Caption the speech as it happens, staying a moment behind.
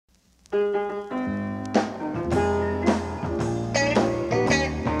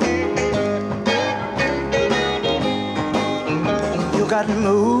got to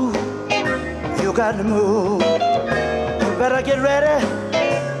move. You got to move. You better get ready.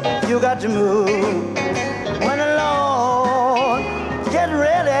 You got to move. When the Lord get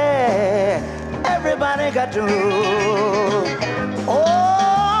ready, everybody got to move.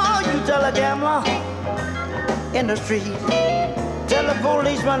 Oh, you tell a gambler in the street, tell a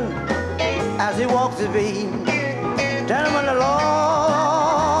policeman as he walks his beat, tell him when the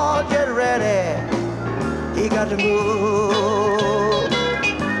Lord get ready, he got to move.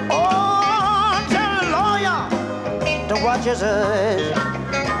 Oh, tell the lawyer to watch his eyes,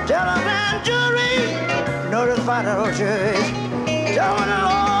 tell a grand jury notify the whole church, tell when the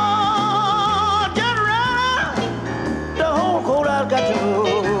Lord get ready, the whole courthouse got to move.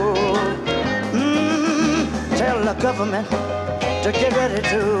 Tell the government to get ready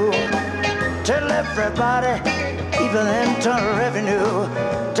to tell everybody, even the internal revenue,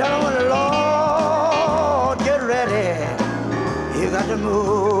 tell them when the Lord get ready, you got to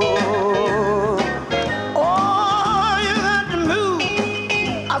move. Oh, you got to move.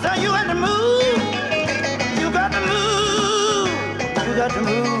 I said you got to move. You got to move. You got to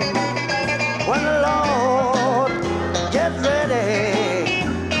move. When the Lord gets ready,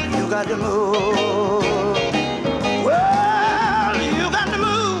 you got to move.